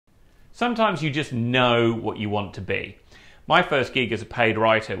Sometimes you just know what you want to be. My first gig as a paid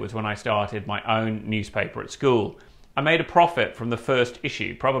writer was when I started my own newspaper at school. I made a profit from the first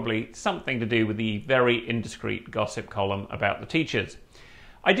issue, probably something to do with the very indiscreet gossip column about the teachers.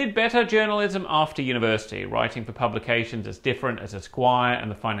 I did better journalism after university, writing for publications as different as Esquire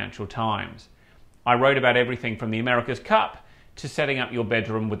and the Financial Times. I wrote about everything from the America's Cup to setting up your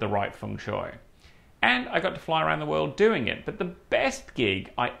bedroom with the right feng shui. And I got to fly around the world doing it, but the best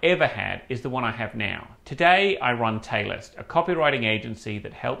gig I ever had is the one I have now. Today I run Taleist, a copywriting agency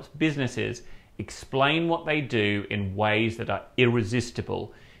that helps businesses explain what they do in ways that are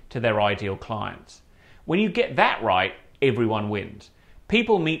irresistible to their ideal clients. When you get that right, everyone wins.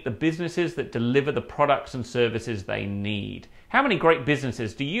 People meet the businesses that deliver the products and services they need. How many great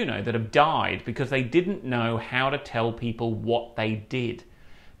businesses do you know that have died because they didn't know how to tell people what they did?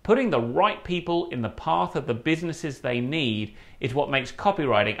 Putting the right people in the path of the businesses they need is what makes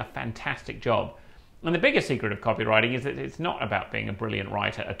copywriting a fantastic job. And the biggest secret of copywriting is that it's not about being a brilliant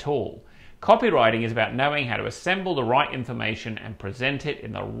writer at all. Copywriting is about knowing how to assemble the right information and present it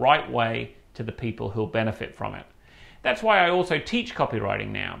in the right way to the people who'll benefit from it. That's why I also teach copywriting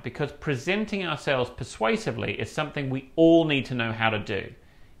now, because presenting ourselves persuasively is something we all need to know how to do.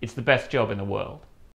 It's the best job in the world.